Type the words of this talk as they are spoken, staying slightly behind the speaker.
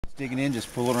digging in,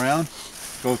 just pull it around,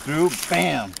 go through,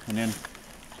 bam, and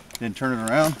then turn it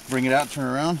around, bring it out, turn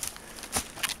it around,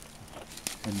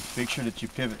 and make sure that you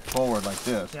pivot forward like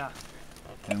this. Yeah.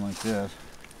 And like this.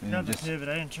 And Not the pivot,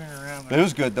 I didn't turn it around. But it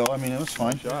was good though. I mean, it was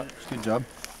fine. It's a good job.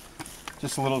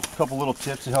 Just a couple little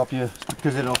tips to help you,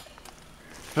 because it'll,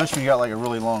 especially when you got like a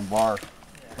really long bar,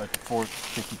 like a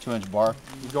 52-inch bar.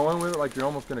 You're going with it like you're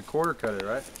almost going to quarter cut it,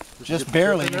 right? Just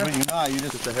barely. You're not. You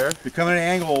just a hair. You're coming at an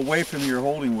angle away from your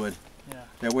holding wood. Yeah.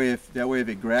 That way, if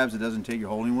it grabs, it doesn't take your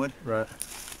holding wood. Right.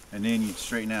 And then you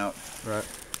straighten out. Right.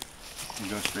 And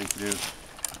go straight through.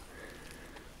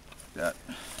 That.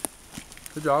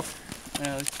 Good job.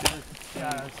 Yeah, that's good. Yeah,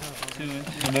 that's 2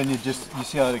 inches. And then you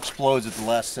see how it explodes at the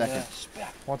last second. Yeah.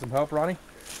 Want some help, Ronnie?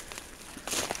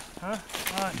 Huh?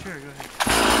 Sure, go ahead.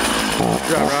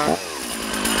 Good job, Ron.